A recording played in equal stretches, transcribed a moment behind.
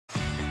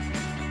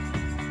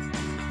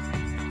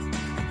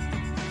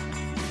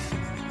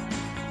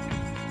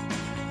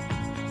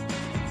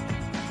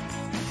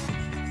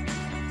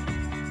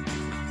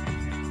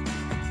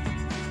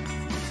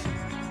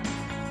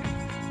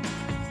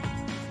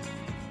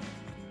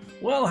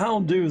Well, how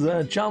do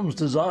there, chums?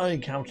 'Tis I,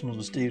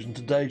 nCaptainSteve, and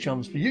today,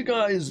 chums, for you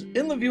guys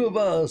in the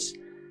viewerverse,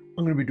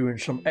 I'm going to be doing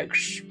some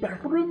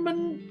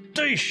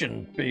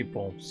experimentation,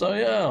 people. So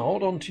yeah,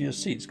 hold on to your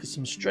seats, because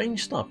some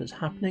strange stuff is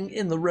happening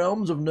in the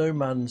realms of No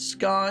Man's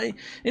Sky,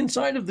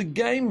 inside of the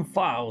game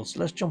files.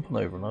 Let's jump on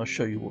over and I'll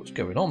show you what's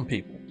going on,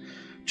 people.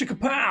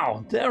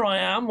 Chicka-pow! There I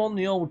am on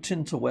the old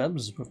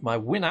Tinterwebs with my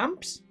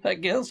Winamps.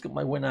 Heck yes, got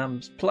my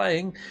Winamps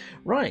playing.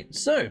 Right,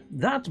 so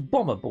that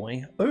Bomber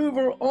Boy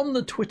over on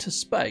the Twitter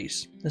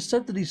space has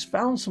said that he's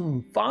found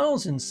some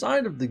files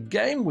inside of the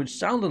game which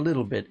sound a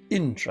little bit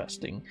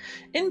interesting.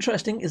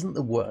 Interesting isn't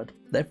the word.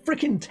 They're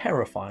freaking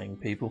terrifying,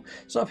 people.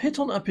 So I've hit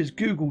on up his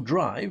Google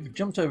Drive,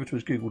 jumped over to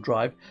his Google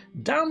Drive,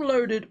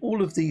 downloaded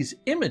all of these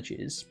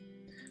images.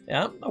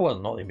 Yeah, well,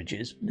 not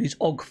images, these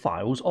OGG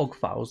files,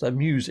 they're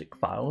music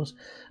files,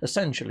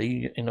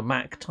 essentially in a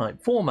Mac type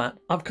format.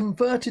 I've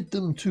converted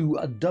them to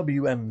a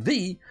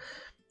WMV,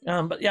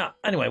 but yeah,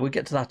 anyway, we'll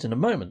get to that in a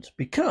moment,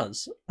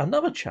 because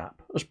another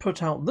chap has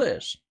put out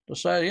this to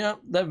say, yeah,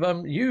 they've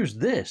used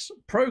this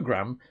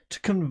program to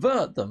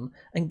convert them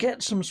and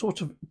get some sort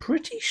of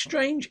pretty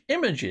strange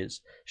images.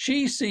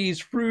 She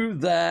sees through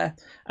there,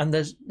 and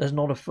there's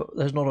not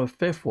a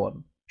fifth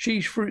one.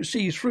 She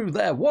sees through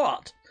there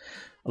what?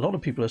 A lot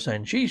of people are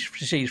saying she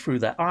sees through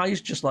their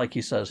eyes, just like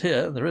he says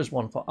here. There is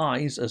one for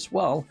eyes as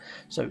well.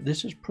 So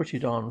this is pretty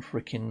darn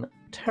freaking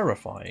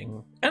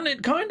terrifying. And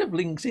it kind of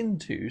links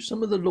into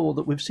some of the lore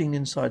that we've seen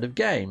inside of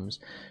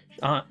games.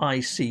 I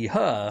see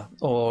her,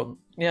 or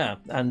yeah,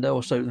 and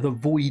also the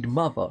Void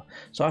Mother.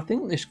 So I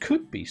think this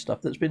could be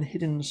stuff that's been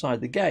hidden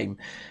inside the game.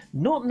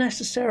 Not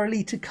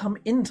necessarily to come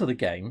into the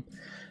game.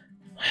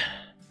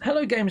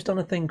 Hello Game's done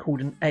a thing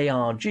called an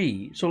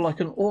ARG, sort of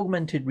like an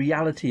augmented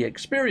reality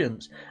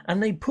experience,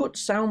 and they put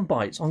sound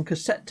bites on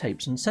cassette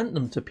tapes and sent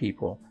them to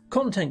people,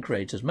 content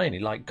creators mainly,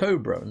 like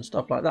Cobra and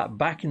stuff like that,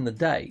 back in the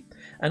day.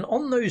 And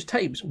on those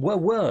tapes were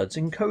words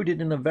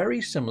encoded in a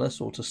very similar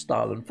sort of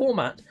style and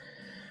format,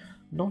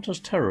 not as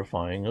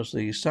terrifying as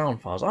the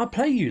sound files. I'll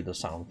play you the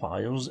sound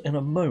files in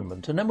a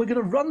moment, and then we're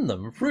going to run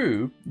them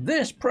through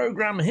this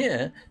program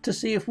here to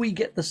see if we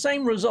get the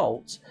same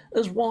results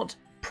as what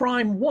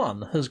Prime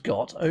 1 has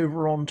got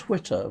over on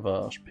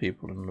Twitterverse,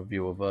 people in the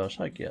viewerverse,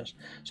 heck yes.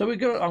 So I'm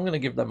going to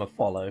give them a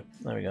follow.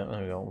 There we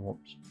go,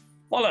 whoops.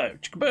 Follow,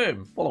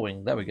 boom,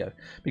 following, there we go.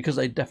 Because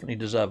they definitely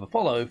deserve a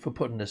follow for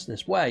putting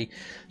this way.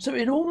 So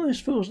it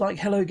almost feels like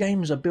Hello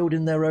Games are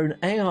building their own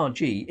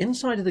ARG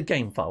inside of the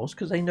game files,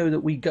 because they know that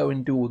we go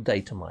and do all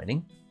data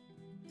mining.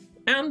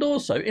 And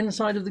also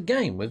inside of the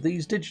game with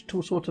these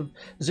digital sort of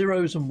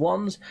zeros and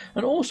ones,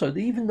 and also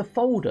even the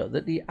folder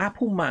that the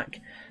Apple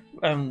Mac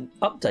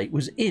update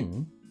was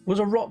in was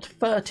a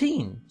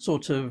ROT13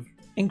 sort of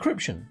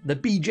encryption, the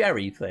B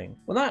Jerry thing.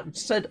 Well, that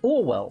said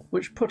Orwell,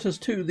 which put us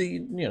to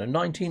the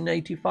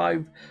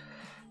 1985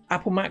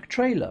 Apple Mac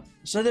trailer.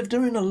 So they're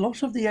doing a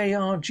lot of the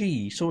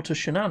ARG sort of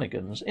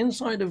shenanigans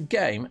inside of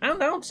game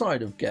and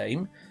outside of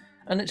game,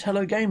 and it's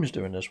Hello Games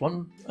doing this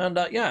one, and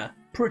yeah,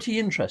 pretty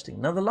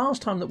interesting. Now, the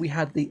last time that we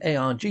had the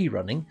ARG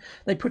running,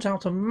 they put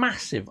out a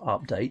massive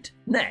update.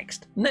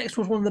 Next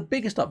was one of the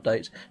biggest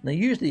updates, and they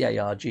used the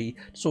ARG to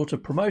sort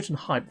of promote and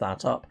hype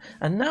that up,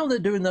 and now they're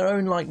doing their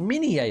own like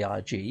mini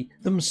ARG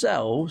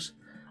themselves.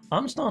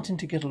 I'm starting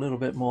to get a little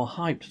bit more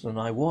hyped than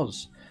I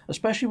was,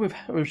 especially with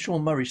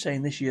Sean Murray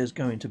saying this year's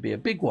going to be a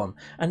big one,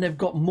 and they've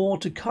got more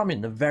to come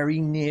in the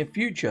very near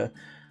future.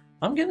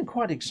 I'm getting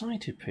quite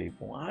excited,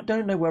 people. I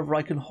don't know whether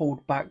I can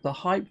hold back the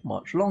hype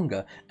much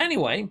longer.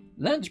 Anyway,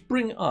 let's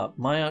bring up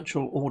my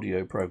actual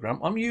audio program.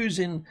 I'm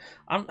using,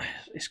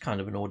 it's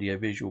kind of an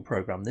audio-visual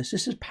program. This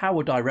is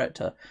Power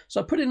Director.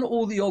 So I put in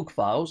all the OGG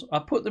files. I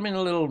put them in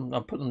I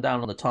put them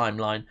down on the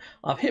timeline.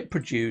 I've hit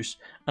produce,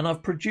 and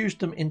I've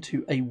produced them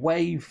into a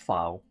WAV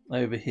file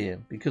over here,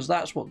 because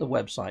that's what the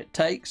website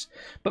takes.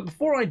 But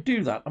before I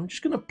do that, I'm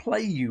just going to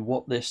play you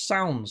what this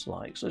sounds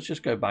like. So let's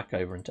just go back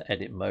over into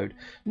edit mode.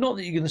 Not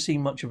that you're going to see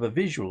much of a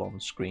visual on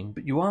screen,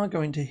 but you are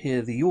going to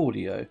hear the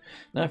audio.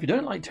 Now, if you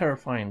don't like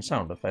terrifying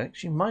sound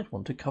effects, you might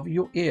want to cover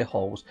your ear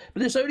holes,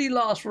 but this only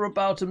lasts for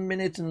about a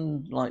minute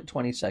and like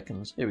 20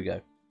 seconds. Here we go.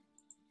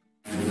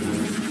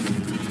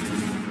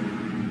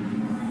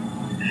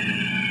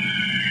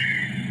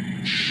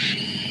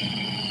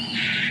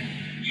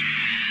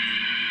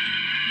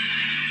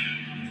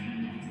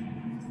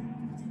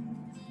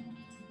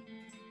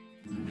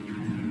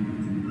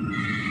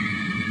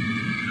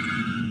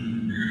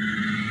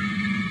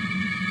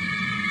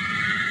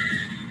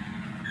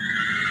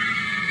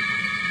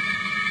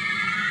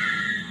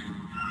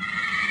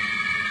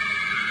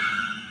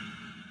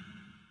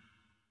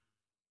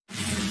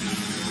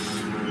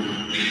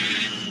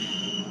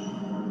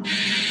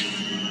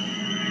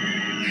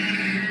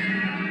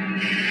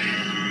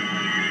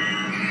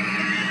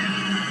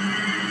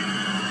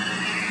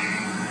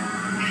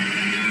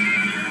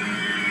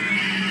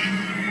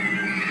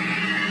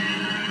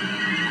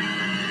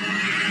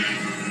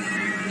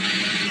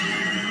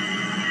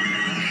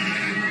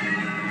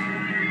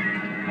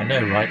 I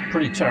know, right?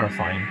 Pretty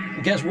terrifying.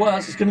 It gets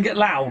worse, it's going to get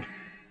loud.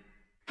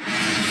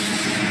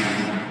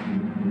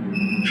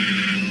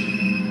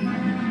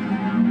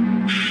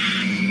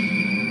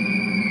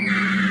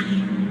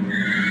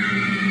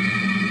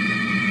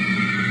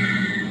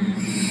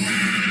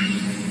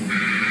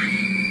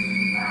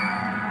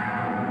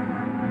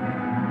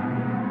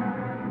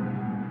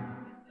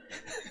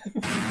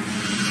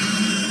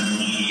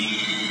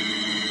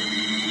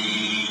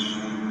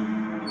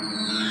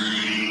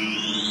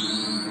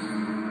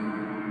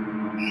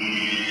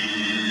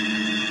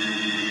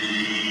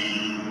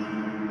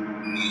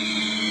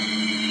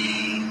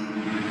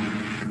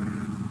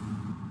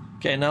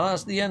 Okay, now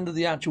that's the end of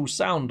the actual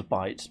sound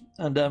bite,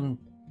 and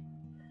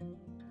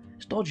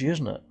it's dodgy,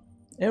 isn't it?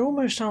 It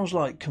almost sounds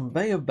like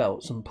conveyor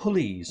belts and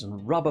pulleys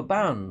and rubber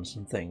bands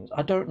and things.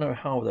 I don't know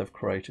how they've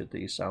created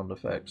these sound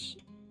effects,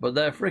 but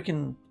they're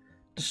freaking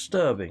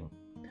disturbing.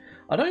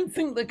 I don't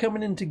think they're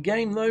coming into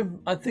game though.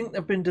 I think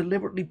they've been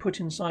deliberately put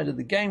inside of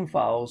the game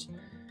files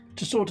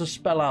to sort of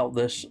spell out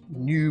this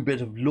new bit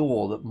of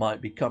lore that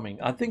might be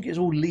coming. I think it's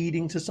all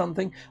leading to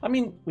something. I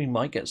mean, we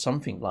might get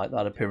something like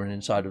that appearing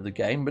inside of the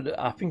game, but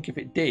I think if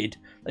it did,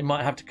 they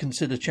might have to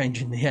consider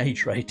changing the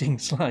age rating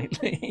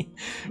slightly.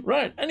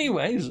 Right,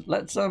 anyways,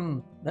 let's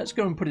go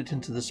and put it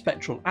into the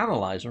spectral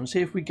analyzer and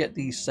see if we get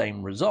these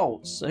same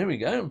results. So here we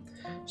go.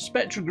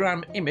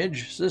 Spectrogram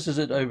image, so this is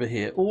it over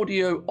here,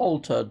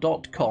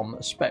 audioalter.com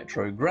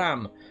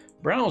spectrogram.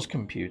 Browse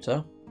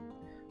computer.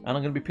 And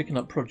I'm going to be picking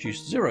up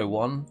Produce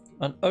 01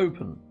 and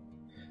open.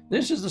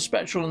 This is the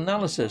spectral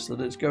analysis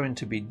that it's going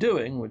to be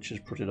doing, which is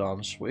put it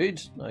on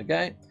sweet,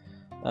 okay.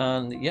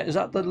 And yeah, is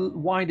that the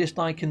widest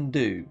I can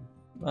do?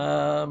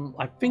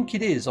 I think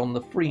it is on the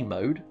free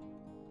mode.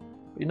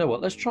 But you know what,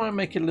 let's try and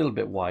make it a little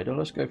bit wider.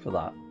 Let's go for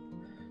that.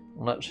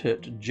 And let's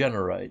hit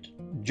generate.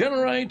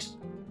 Generate!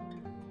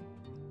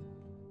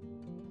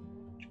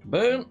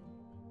 Boom!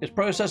 It's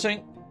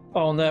processing.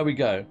 Oh, and there we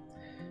go.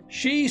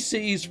 She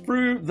sees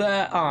through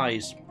their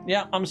eyes.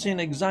 Yeah, I'm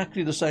seeing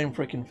exactly the same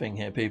freaking thing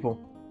here, people.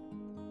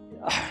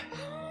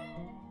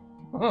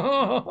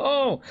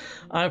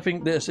 I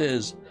think this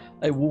is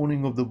a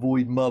warning of the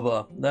Void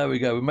Mother. There we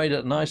go. We made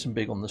it nice and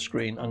big on the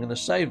screen. I'm going to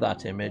save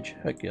that image.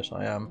 Heck yes,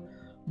 I am.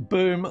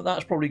 Boom.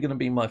 That's probably going to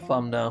be my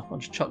thumbnail. I'll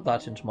just chuck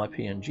that into my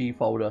PNG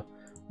folder.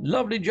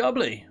 Lovely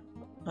jubbly.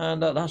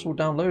 And that's all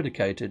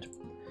downloadicated.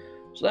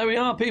 So there we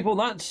are, people.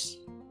 That's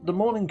the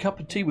morning cup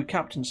of tea with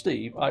Captain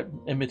Steve.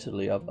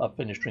 Admittedly, I've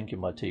finished drinking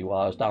my tea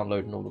while I was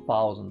downloading all the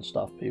files and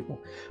stuff, people.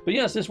 But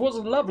yes, this was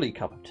a lovely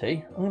cup of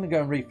tea. I'm going to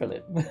go and refill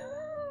it.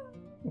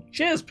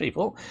 Cheers,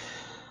 people.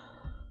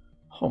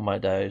 Oh, my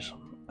days.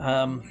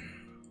 So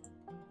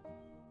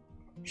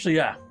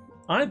yeah,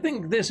 I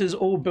think this is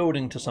all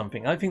building to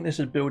something. I think this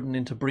is building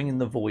into bringing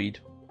the Void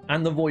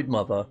and the Void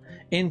Mother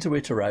into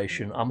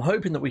iteration. I'm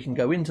hoping that we can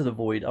go into the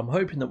Void. I'm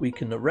hoping that we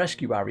can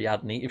rescue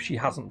Ariadne if she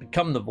hasn't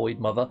become the Void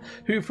Mother.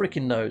 Who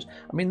freaking knows?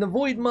 I mean, the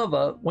Void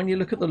Mother, when you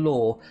look at the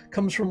lore,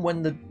 comes from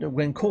when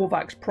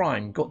Korvax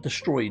Prime got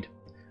destroyed.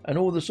 And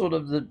all the sort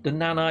of the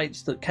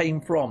nanites that came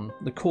from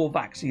the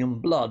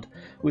Korvaxian blood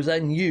was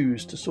then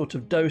used to sort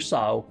of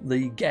docile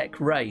the Gek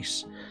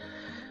race.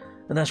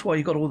 And that's why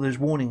you got all those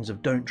warnings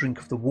of don't drink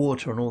of the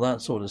water and all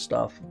that sort of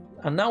stuff.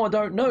 And now I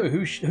don't know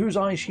whose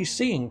eyes she's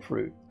seeing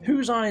through.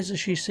 Whose eyes is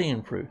she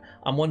seeing through?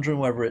 I'm wondering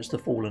whether it's the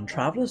fallen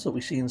travellers that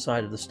we see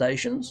inside of the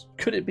stations.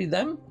 Could it be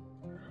them?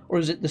 Or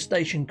is it the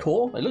station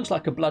core? It looks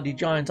like a bloody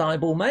giant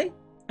eyeball, mate.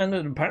 And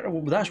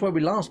apparently that's where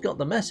we last got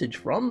the message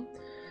from.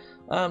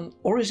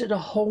 Or is it a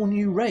whole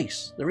new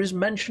race? There is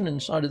mention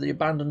inside of the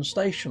abandoned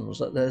stations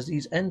that there's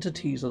these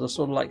entities that are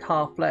sort of like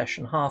half flesh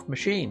and half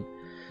machine.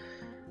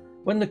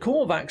 When the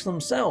Korvax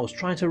themselves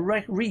tried to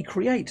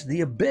recreate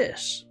the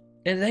Abyss,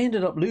 they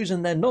ended up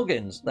losing their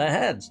noggins, their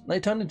heads. They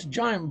turned into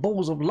giant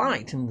balls of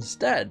light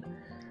instead.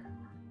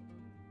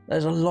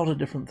 There's a lot of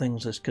different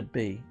things this could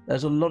be.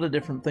 There's a lot of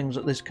different things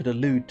that this could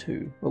allude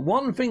to. But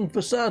one thing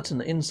for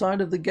certain, inside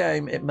of the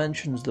game, it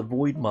mentions the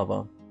Void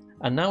Mother.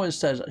 And now it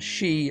says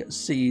she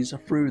sees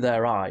through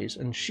their eyes,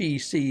 and she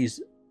sees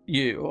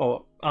you,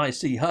 or I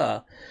see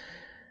her.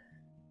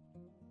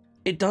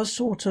 It does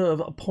sort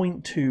of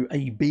point to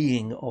a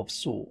being of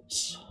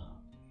sorts.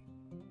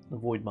 The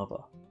Void Mother.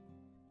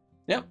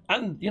 Yep,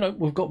 and, you know,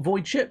 we've got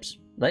Void ships.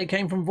 They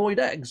came from Void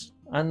eggs.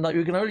 And like,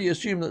 we can only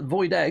assume that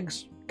Void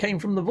eggs came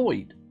from the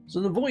Void.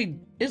 So the Void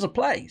is a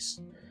place.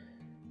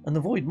 And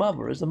the Void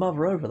Mother is the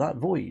mother over that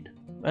Void.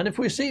 And if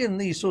we're seeing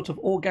these sort of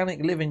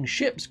organic living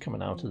ships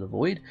coming out of the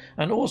Void,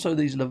 and also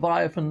these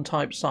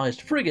Leviathan-type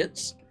sized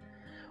frigates,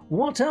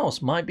 what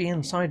else might be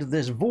inside of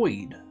this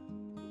Void?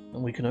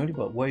 And we can only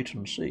but wait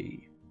and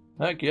see.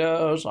 Heck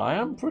yes, I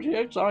am pretty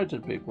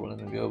excited, people in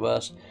the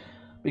Viewerverse,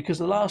 because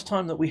the last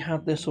time that we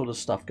had this sort of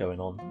stuff going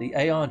on, the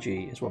ARG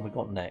is when we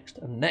got Next,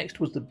 and Next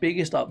was the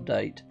biggest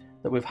update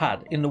that we've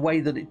had in the way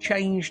that it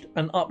changed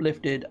and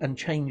uplifted and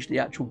changed the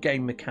actual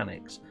game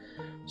mechanics.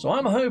 So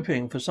I'm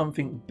hoping for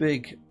something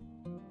big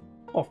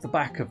off the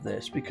back of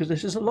this, because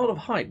this is a lot of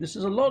hype. This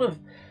is a lot of...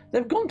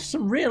 They've gone to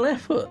some real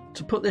effort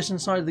to put this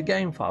inside the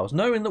game files,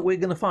 knowing that we're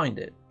going to find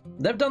it.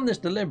 They've done this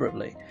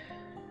deliberately.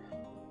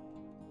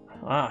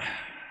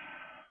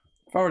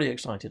 Thoroughly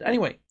excited.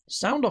 Anyway,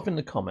 sound off in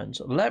the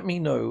comments. Let me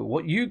know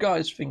what you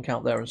guys think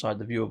out there inside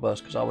the Viewerverse,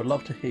 because I would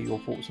love to hear your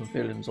thoughts and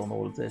feelings on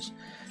all of this.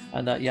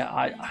 And yeah,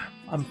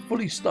 I'm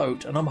fully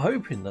stoked, and I'm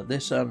hoping that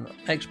this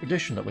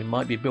expedition that we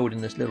might be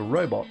building, this little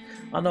robot,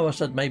 I know I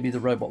said maybe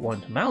the robot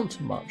won't amount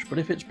to much, but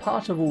if it's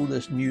part of all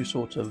this new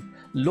sort of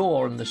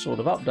lore and this sort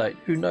of update,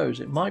 who knows,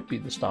 it might be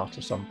the start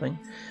of something.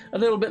 A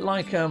little bit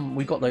like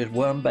we got those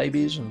worm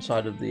babies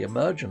inside of the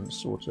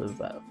Emergence sort of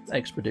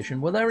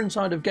expedition. Well, they're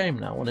inside of game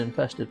now on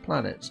infested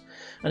planets,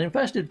 and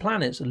infested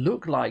planets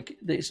look like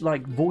it's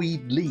like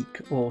void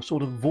leak, or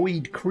sort of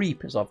void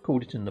creep as I've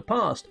called it in the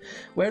past,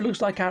 where it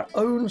looks like our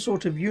own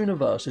sort of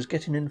universe is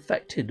getting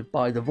infected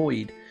by the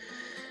void.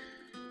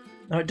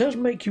 Now it does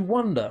make you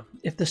wonder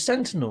if the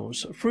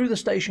Sentinels, through the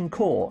station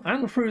core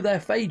and through their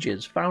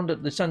phages found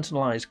at the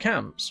Sentinelized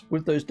camps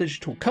with those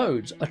digital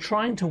codes, are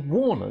trying to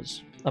warn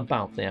us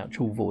about the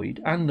actual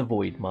void and the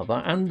Void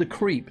Mother and the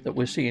creep that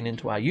we're seeing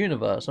into our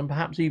universe, and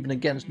perhaps even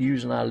against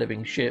using our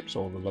living ships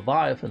or the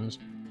Leviathans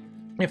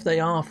if they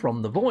are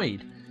from the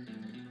void.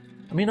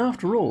 I mean,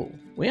 after all,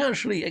 we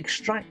actually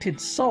extracted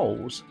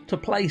souls to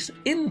place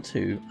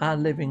into our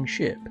living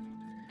ship.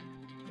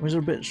 It was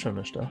a bit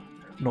sinister.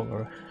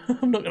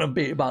 I'm not gonna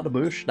beat about the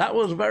bush. That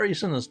was very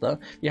sinister.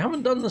 If you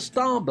haven't done the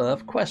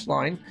Starbirth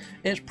questline,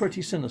 it's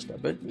pretty sinister.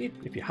 But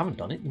if you haven't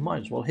done it, you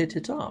might as well hit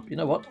it up. You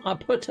know what? I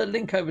put a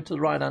link over to the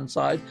right-hand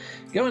side.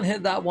 Go and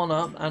hit that one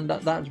up, and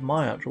that's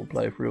my actual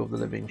playthrough of the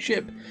living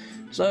ship.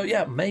 So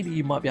yeah, maybe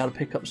you might be able to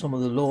pick up some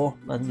of the lore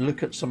and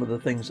look at some of the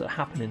things that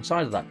happen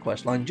inside of that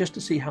questline just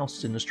to see how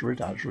sinister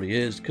it actually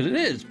is, because it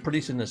is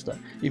pretty sinister.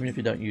 Even if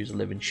you don't use a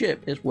living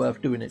ship, it's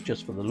worth doing it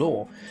just for the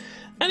lore.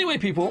 Anyway,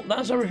 people,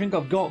 that's everything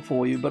I've got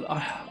for you, but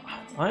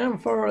I am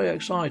thoroughly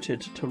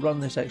excited to run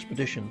this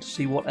expedition to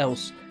see what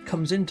else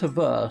comes into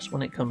verse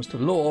when it comes to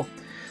lore.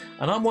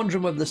 And I'm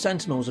wondering whether the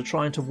Sentinels are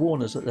trying to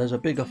warn us that there's a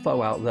bigger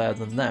foe out there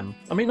than them.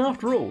 I mean,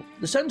 after all,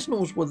 the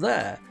Sentinels were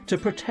there to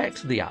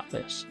protect the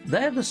Atlas.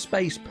 They're the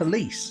space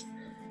police.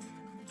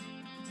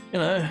 You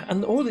know,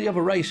 and all the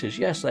other races,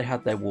 yes, they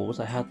had their wars,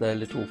 they had their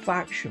little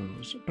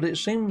factions, but it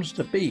seems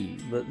to be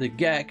that the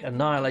Gek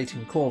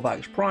annihilating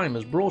Korvax Prime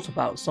has brought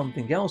about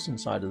something else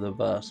inside of the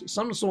verse.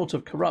 Some sort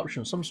of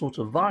corruption, some sort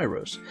of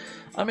virus.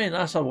 I mean,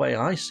 that's the way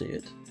I see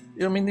it.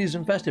 You know, I mean, these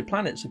infested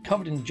planets are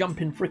covered in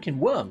jumping freaking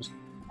worms.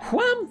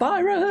 Wham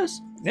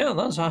virus! Yeah,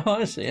 that's how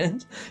I see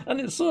it.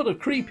 And it's sort of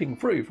creeping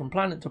through from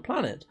planet to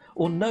planet,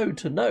 or node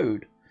to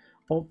node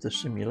of the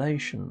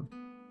simulation.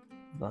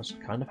 That's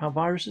kind of how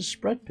viruses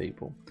spread,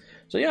 people.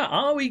 So yeah,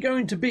 are we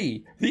going to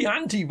be the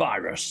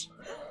antivirus?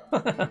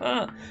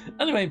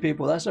 Anyway,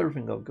 people, that's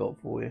everything I've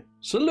got for you.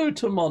 Salute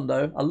to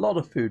Mondo. A lot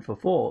of food for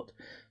thought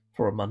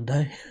for a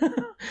Monday.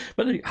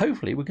 But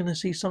hopefully we're going to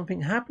see something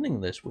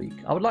happening this week.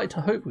 I would like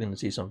to hope we're going to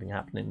see something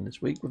happening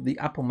this week with the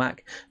Apple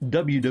Mac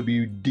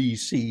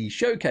WWDC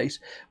showcase,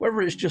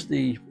 whether it's just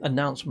the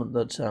announcement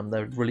that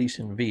they're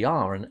releasing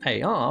VR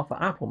and AR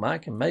for Apple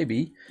Mac, and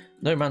maybe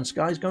No Man's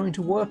Sky is going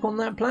to work on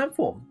that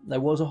platform. There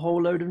was a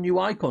whole load of new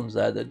icons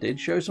there that did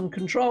show some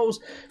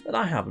controls that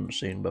I haven't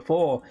seen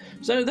before.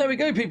 So there we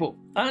go, people.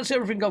 That's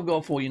everything I've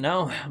got for you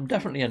now. I'm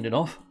definitely ending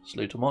off.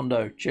 Salute to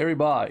Mondo. Cheery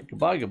bye.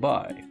 Goodbye,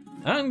 goodbye.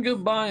 And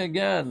goodbye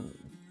again.